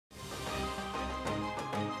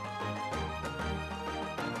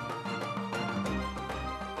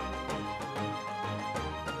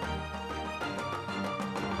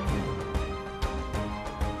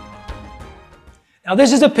Now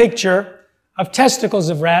this is a picture of testicles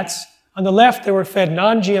of rats. On the left, they were fed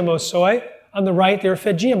non-GMO soy. On the right, they were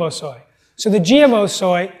fed GMO soy. So the GMO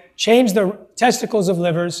soy changed the testicles of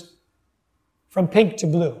livers from pink to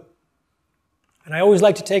blue. And I always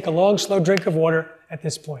like to take a long, slow drink of water at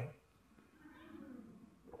this point.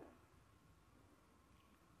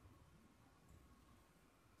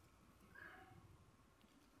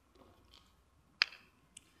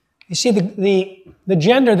 You see, the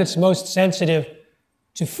gender that's most sensitive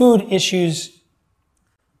to food issues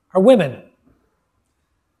are women.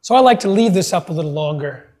 So I like to leave this up a little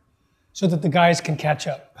longer so that the guys can catch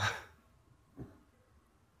up.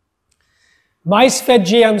 Mice fed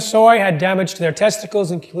GM soy had damage to their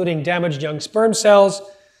testicles, including damaged young sperm cells.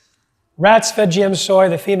 Rats fed GM soy,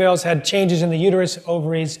 the females had changes in the uterus,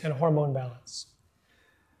 ovaries, and hormone balance.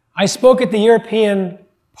 I spoke at the European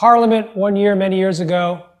Parliament one year, many years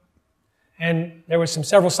ago, and there were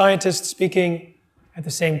several scientists speaking at the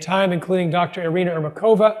same time, including Dr. Irina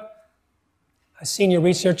Ermakova, a senior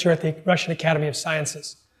researcher at the Russian Academy of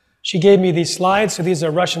Sciences. She gave me these slides, so these are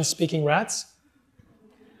Russian-speaking rats.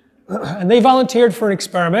 And they volunteered for an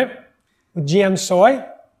experiment with GM soy.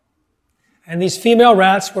 And these female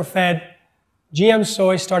rats were fed GM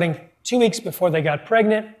soy starting 2 weeks before they got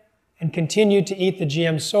pregnant and continued to eat the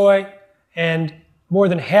GM soy. And more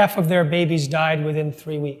than half of their babies died within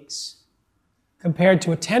 3 weeks, compared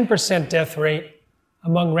to a 10% death rate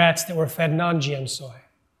among rats that were fed non-GM soy.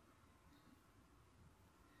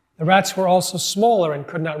 The rats were also smaller and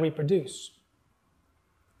could not reproduce.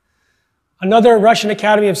 Another Russian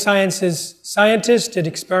Academy of Sciences scientist did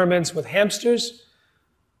experiments with hamsters,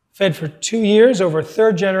 fed for 2 years over a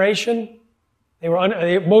third generation.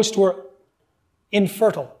 Most were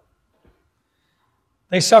infertile.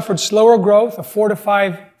 They suffered slower growth, a 4 to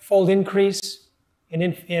 5-fold increase in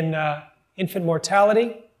infant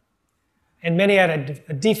mortality, and many had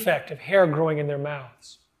a defect of hair growing in their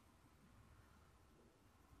mouths.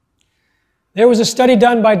 There was a study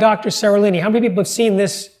done by Dr. Seralini. How many people have seen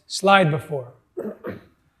this slide before?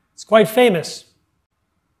 It's quite famous.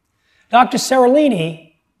 Dr.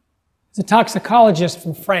 Seralini is a toxicologist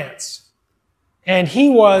from France, and he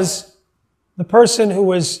was the person who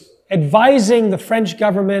was advising the French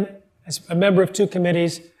government as a member of 2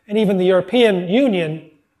 committees, and even the European Union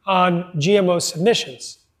on GMO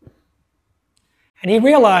submissions. And he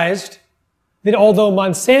realized that although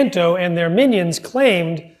Monsanto and their minions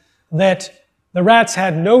claimed that the rats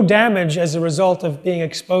had no damage as a result of being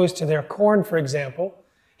exposed to their corn, for example,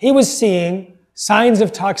 he was seeing signs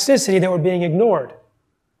of toxicity that were being ignored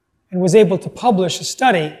and was able to publish a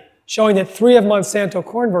study showing that 3 of Monsanto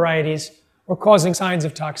corn varieties were causing signs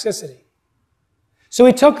of toxicity. So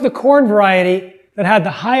he took the corn variety that had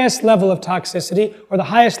the highest level of toxicity or the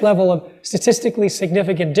highest level of statistically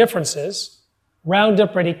significant differences,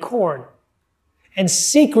 Roundup Ready corn, and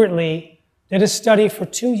secretly did a study for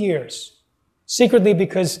 2 years. Secretly,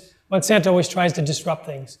 because Monsanto always tries to disrupt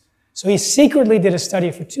things. So he secretly did a study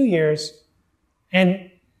for 2 years and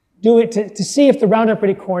do it to see if the Roundup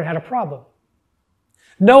Ready corn had a problem.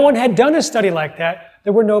 No one had done a study like that.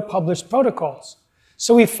 There were no published protocols.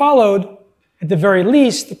 So he followed, at the very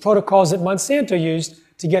least, the protocols that Monsanto used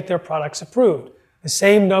to get their products approved. The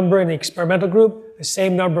same number in the experimental group, the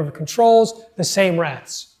same number of controls, the same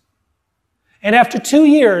rats. And after 2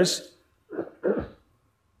 years,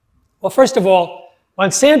 well, first of all,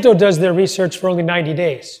 Monsanto does their research for only 90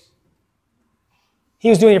 days. He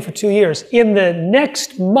was doing it for 2 years. In the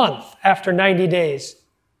next month, after 90 days,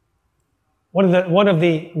 one of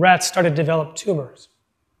the rats started to develop tumors.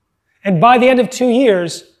 And by the end of 2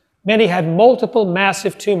 years, many had multiple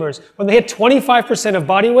massive tumors. When they hit 25% of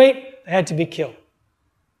body weight, they had to be killed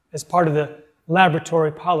as part of the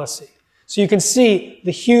laboratory policy. So you can see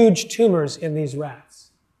the huge tumors in these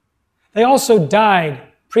rats. They also died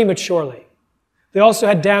prematurely. They also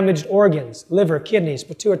had damaged organs, liver, kidneys,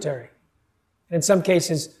 pituitary, and in some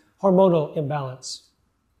cases, hormonal imbalance.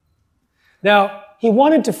 Now, he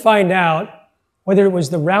wanted to find out whether it was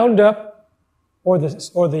the Roundup or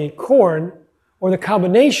the corn or the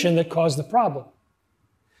combination that caused the problem.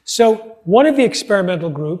 So one of the experimental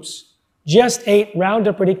groups just ate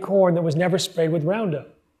Roundup Ready corn that was never sprayed with Roundup.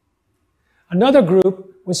 Another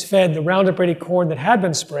group was fed the Roundup Ready corn that had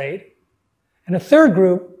been sprayed, and a third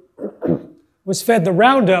group was fed the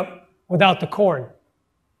Roundup without the corn.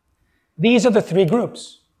 These are the 3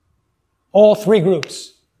 groups. All 3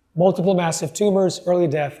 groups. Multiple massive tumors, early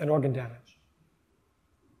death, and organ damage.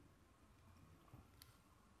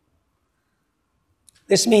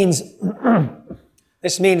 This means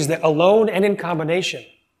that alone and in combination,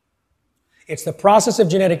 it's the process of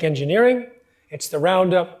genetic engineering, it's the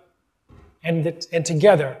Roundup, and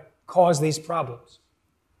together cause these problems.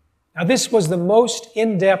 Now, this was the most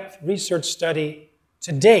in-depth research study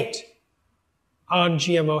to date on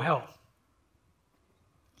GMO health.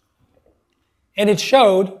 And it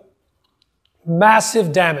showed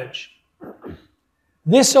massive damage.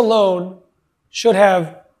 This alone should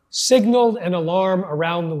have signaled an alarm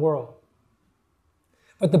around the world.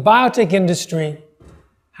 But the biotech industry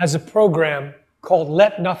has a program called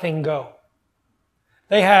Let Nothing Go.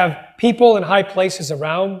 They have people in high places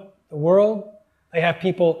around the world. They have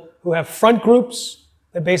people who have front groups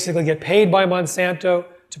that basically get paid by Monsanto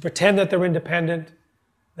to pretend that they're independent.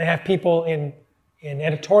 They have people in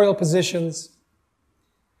editorial positions.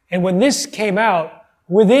 And when this came out,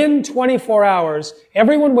 within 24 hours,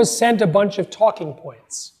 everyone was sent a bunch of talking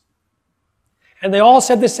points. And they all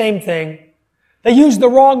said the same thing. They used the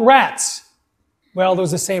wrong rats. Well, those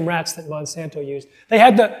are the same rats that Monsanto used. They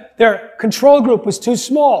had their control group was too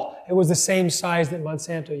small. It was the same size that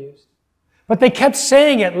Monsanto used. But they kept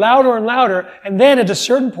saying it louder and louder, and then at a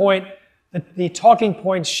certain point, the talking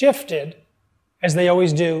points shifted, as they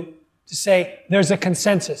always do, to say there's a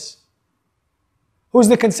consensus. Who's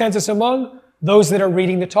the consensus among? Those that are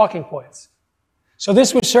reading the talking points. So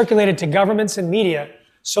this was circulated to governments and media,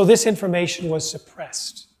 so this information was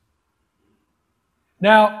suppressed.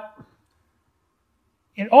 Now,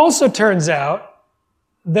 it also turns out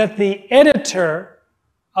that the editor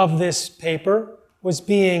of this paper was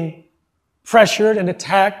being pressured and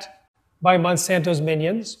attacked by Monsanto's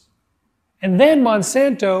minions. And then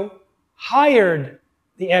Monsanto hired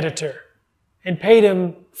the editor and paid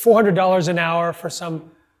him $400 an hour for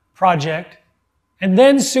some project. And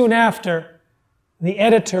then soon after, the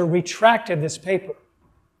editor retracted this paper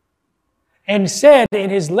and said in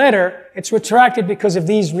his letter, it's retracted because of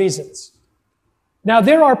these reasons. Now,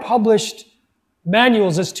 there are published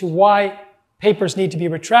manuals as to why papers need to be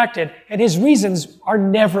retracted, and his reasons are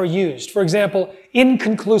never used. For example,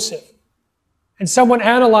 inconclusive. And someone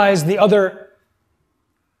analyzed the other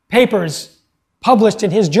papers published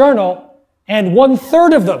in his journal, and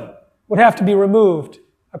 1/3 of them would have to be removed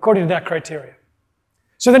according to that criteria.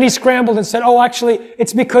 So then he scrambled and said, oh, actually,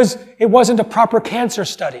 it's because it wasn't a proper cancer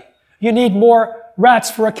study. You need more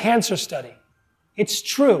rats for a cancer study. It's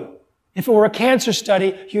true. If it were a cancer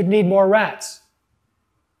study, you'd need more rats.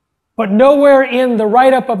 But nowhere in the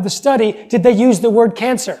write-up of the study did they use the word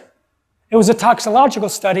cancer. It was a toxicological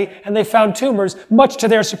study, and they found tumors, much to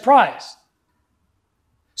their surprise.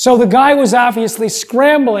 So the guy was obviously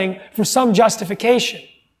scrambling for some justification.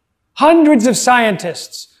 Hundreds of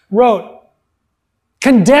scientists wrote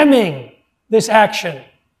condemning this action,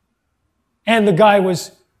 and the guy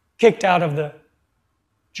was kicked out of the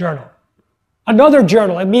journal. Another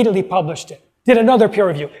journal immediately published it, did another peer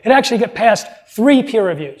review. It actually got past 3 peer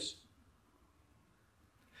reviews.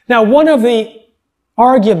 Now, one of the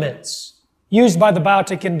arguments used by the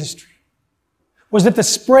biotech industry was that the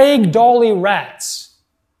Sprague Dawley rats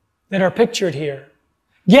that are pictured here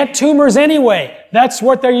get tumors anyway. That's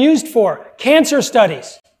what they're used for, cancer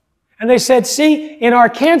studies. And they said, see, in our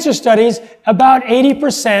cancer studies, about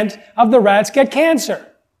 80% of the rats get cancer.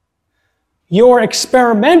 Your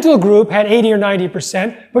experimental group had 80 or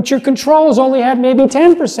 90%, but your controls only had maybe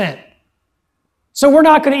 10%. So we're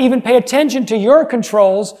not going to even pay attention to your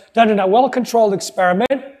controls done in a well-controlled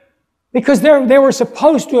experiment because they were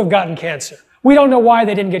supposed to have gotten cancer. We don't know why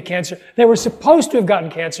they didn't get cancer. They were supposed to have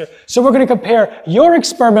gotten cancer. So we're going to compare your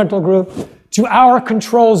experimental group to our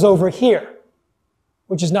controls over here,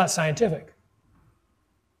 which is not scientific.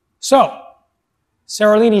 So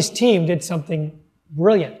Seralini's team did something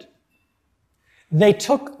brilliant. They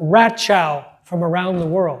took rat chow from around the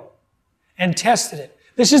world and tested it.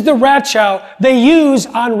 This is the rat chow they use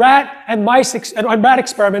on rat and mice on rat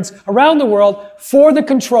experiments around the world for the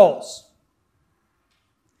controls.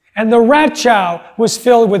 And the rat chow was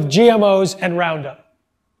filled with GMOs and Roundup.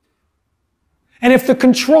 And if the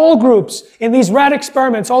control groups in these rat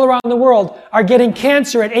experiments all around the world are getting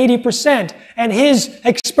cancer at 80%, and his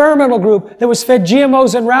experimental group that was fed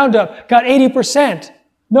GMOs and Roundup got 80%,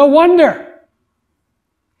 no wonder.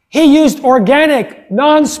 He used organic,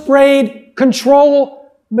 non-sprayed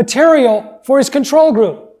control material for his control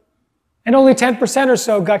group, and only 10% or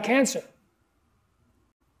so got cancer.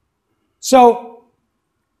 So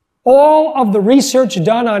all of the research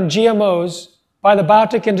done on GMOs by the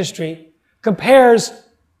biotech industry compares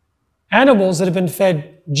animals that have been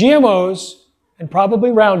fed GMOs and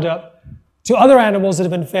probably Roundup to other animals that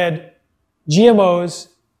have been fed GMOs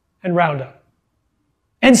and Roundup.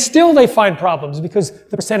 And still they find problems because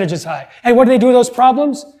the percentage is high. And what do they do with those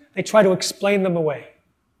problems? They try to explain them away.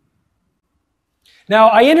 Now,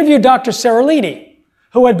 I interviewed Dr. Seralini,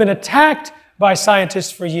 who had been attacked by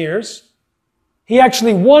scientists for years. He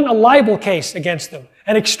actually won a libel case against them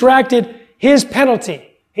and extracted his penalty.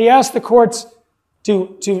 He asked the courts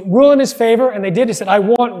to rule in his favor, and they did. He said, I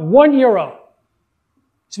want €1.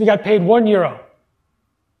 So he got paid €1.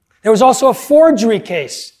 There was also a forgery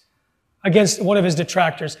case against one of his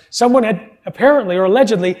detractors. Someone had apparently or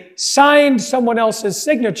allegedly signed someone else's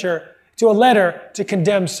signature to a letter to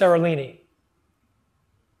condemn Seralini.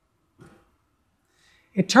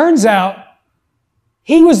 It turns out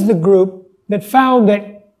he was the group that found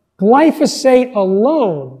that glyphosate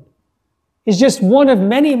alone is just one of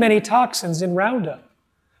many, many toxins in Roundup.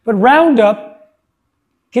 But Roundup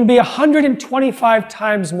can be 125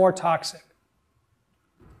 times more toxic.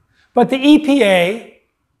 But the EPA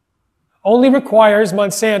only requires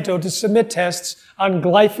Monsanto to submit tests on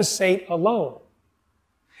glyphosate alone.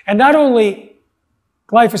 And not only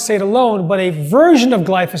glyphosate alone, but a version of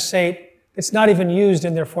glyphosate that's not even used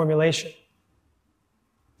in their formulation.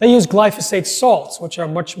 They use glyphosate salts, which are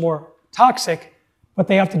much more toxic, but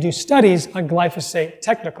they have to do studies on glyphosate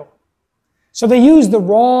technical. So they use the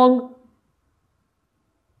wrong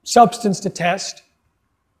substance to test.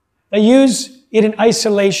 They use it in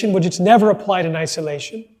isolation, which it's never applied in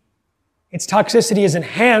isolation. Its toxicity is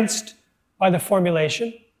enhanced by the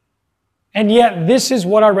formulation. And yet, this is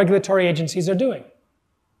what our regulatory agencies are doing.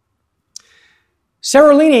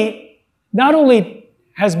 Seralini not only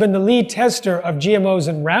has been the lead tester of GMOs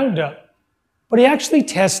in Roundup, but he actually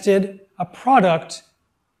tested a product,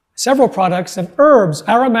 several products of herbs,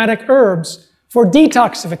 aromatic herbs, for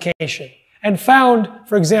detoxification, and found,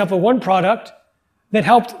 for example, one product that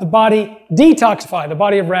helped the body detoxify, the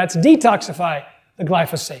body of rats detoxify the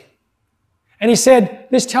glyphosate. And he said,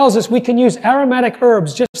 this tells us we can use aromatic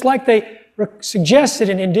herbs, just like they suggested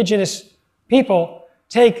in indigenous people,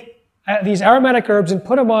 take these aromatic herbs and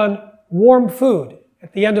put them on warm food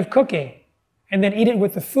at the end of cooking, and then eat it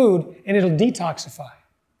with the food, and it'll detoxify.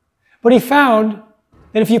 But he found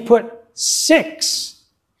that if you put 6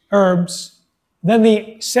 herbs, then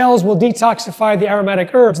the cells will detoxify the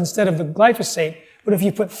aromatic herbs instead of the glyphosate. But if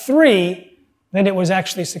you put 3, then it was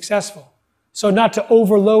actually successful. So not to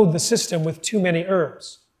overload the system with too many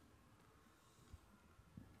herbs.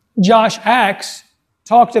 Josh Axe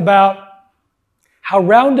talked about how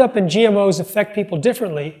Roundup and GMOs affect people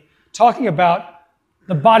differently, talking about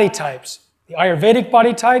the body types, the Ayurvedic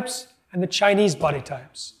body types and the Chinese body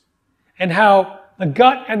types, and how the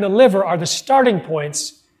gut and the liver are the starting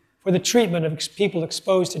points for the treatment of people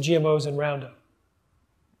exposed to GMOs and Roundup.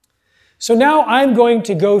 So now I'm going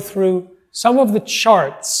to go through some of the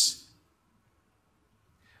charts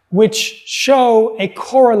which show a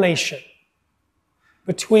correlation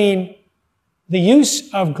between the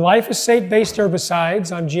use of glyphosate-based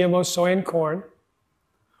herbicides on GMO soy and corn,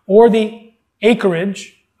 or the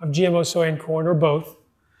acreage of GMO soy and corn, or both,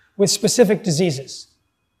 with specific diseases.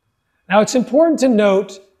 Now, it's important to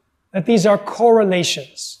note that these are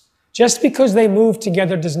correlations. Just because they move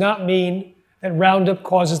together does not mean that Roundup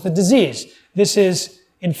causes the disease. This is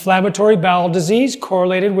inflammatory bowel disease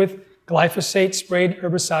correlated with glyphosate-sprayed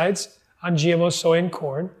herbicides on GMO soy and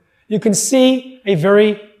corn. You can see a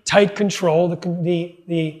very tight control.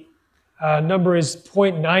 The number is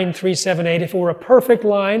 0.9378. If it were a perfect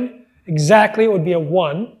line, exactly, it would be a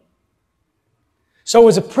 1. So it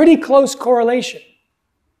was a pretty close correlation.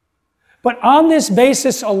 But on this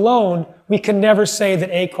basis alone, we can never say that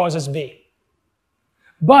A causes B.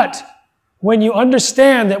 But when you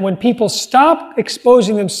understand that when people stop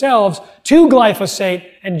exposing themselves to glyphosate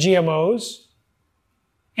and GMOs,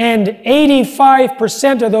 and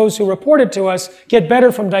 85% of those who reported to us get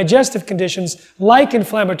better from digestive conditions like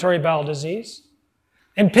inflammatory bowel disease,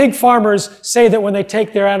 and pig farmers say that when they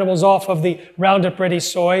take their animals off of the Roundup-ready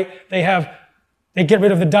soy, they get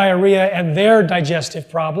rid of the diarrhea and their digestive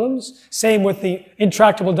problems. Same with the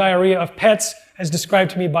intractable diarrhea of pets, as described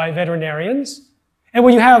to me by veterinarians. And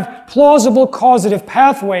when you have plausible causative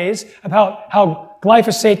pathways about how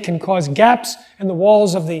glyphosate can cause gaps in the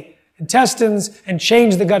walls of the intestines and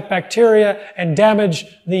change the gut bacteria and damage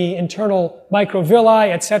the internal microvilli,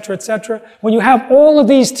 etc., when you have all of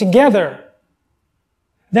these together,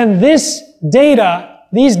 then these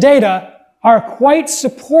data are quite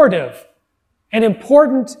supportive and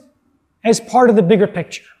important as part of the bigger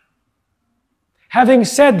picture. Having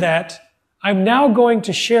said that, I'm now going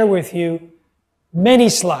to share with you many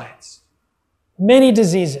slides, many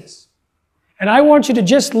diseases. And I want you to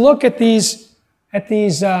just look at these,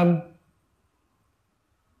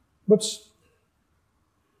 whoops,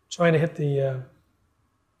 trying to hit the, here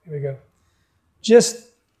we go.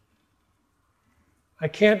 I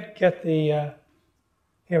can't get the,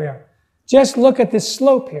 here we are. Just look at this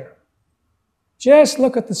slope here. Just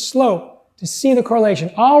look at the slope to see the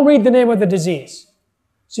correlation. I'll read the name of the disease.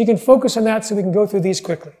 So you can focus on that so we can go through these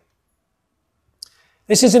quickly.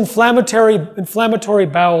 This is inflammatory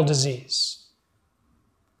bowel disease.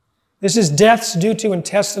 This is deaths due to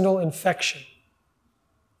intestinal infection.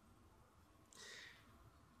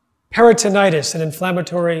 Peritonitis, an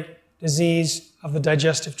inflammatory disease of the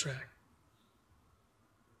digestive tract.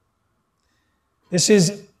 This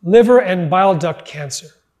is liver and bile duct cancer.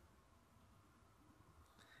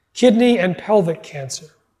 Kidney and pelvic cancer.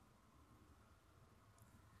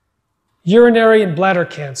 Urinary and bladder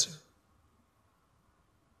cancer.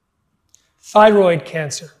 Thyroid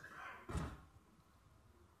cancer.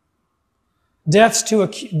 Deaths due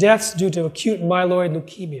to acute myeloid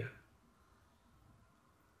leukemia.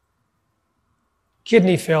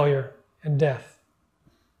 Kidney failure and death.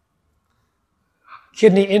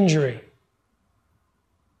 Kidney injury.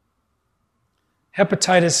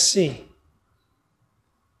 Hepatitis C.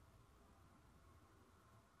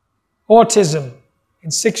 Autism in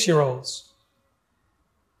 6-year-olds.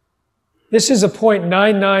 This is a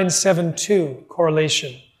 0.9972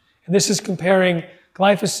 correlation. And this is comparing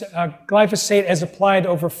glyphosate as applied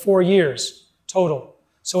over 4 years total.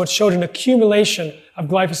 So it showed an accumulation of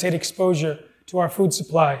glyphosate exposure to our food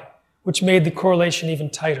supply, which made the correlation even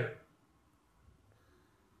tighter.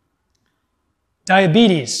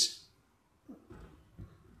 Diabetes.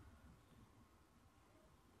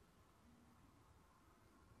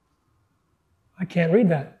 I can't read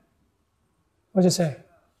that. What does it say?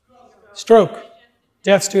 Stroke.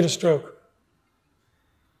 Deaths due to stroke.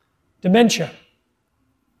 Dementia.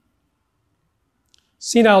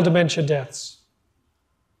 Senile dementia deaths.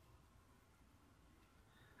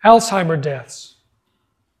 Alzheimer deaths.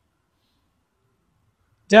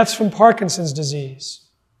 Deaths from Parkinson's disease.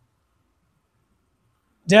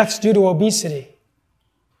 Deaths due to obesity.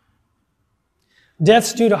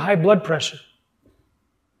 Deaths due to high blood pressure.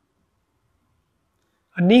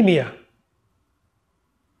 Anemia.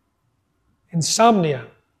 Insomnia.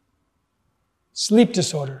 Sleep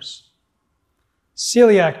disorders.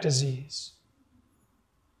 Celiac disease.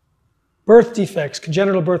 Birth defects,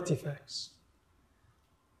 congenital birth defects.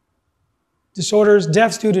 Disorders,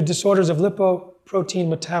 deaths due to disorders of lipoprotein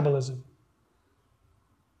metabolism.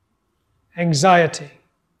 Anxiety.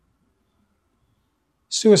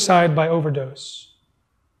 Suicide by overdose.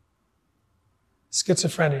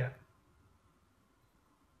 Schizophrenia.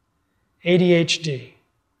 ADHD.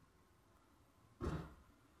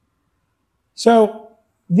 So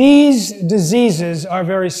these diseases are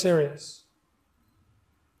very serious.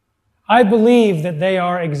 I believe that they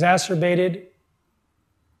are exacerbated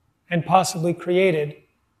and possibly created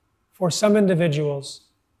for some individuals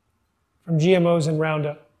from GMOs and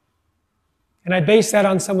Roundup. And I base that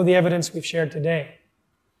on some of the evidence we've shared today.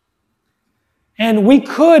 And we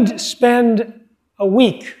could spend a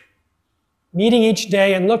week meeting each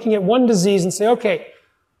day and looking at one disease and say, okay,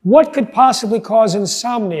 what could possibly cause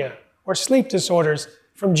insomnia or sleep disorders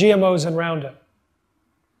from GMOs and Roundup?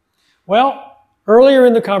 Well, earlier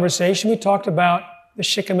in the conversation, we talked about the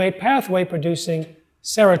shikimate pathway producing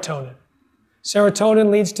serotonin. Serotonin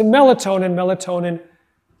leads to melatonin. Melatonin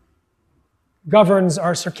governs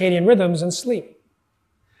our circadian rhythms and sleep.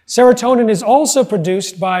 Serotonin is also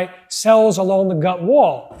produced by cells along the gut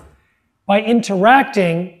wall by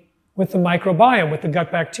interacting with the microbiome, with the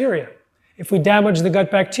gut bacteria. If we damage the gut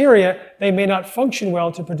bacteria, they may not function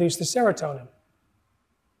well to produce the serotonin.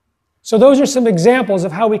 So those are some examples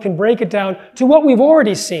of how we can break it down to what we've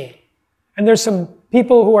already seen. And there's some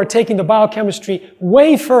people who are taking the biochemistry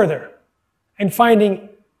way further and finding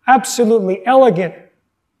absolutely elegant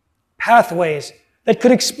pathways that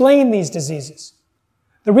could explain these diseases.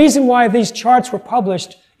 The reason why these charts were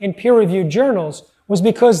published in peer-reviewed journals was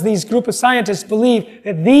because these group of scientists believed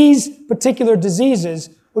that these particular diseases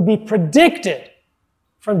would be predicted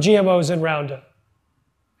from GMOs and Roundup.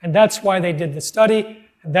 And that's why they did the study,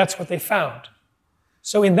 and that's what they found.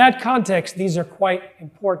 So in that context, these are quite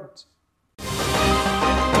important.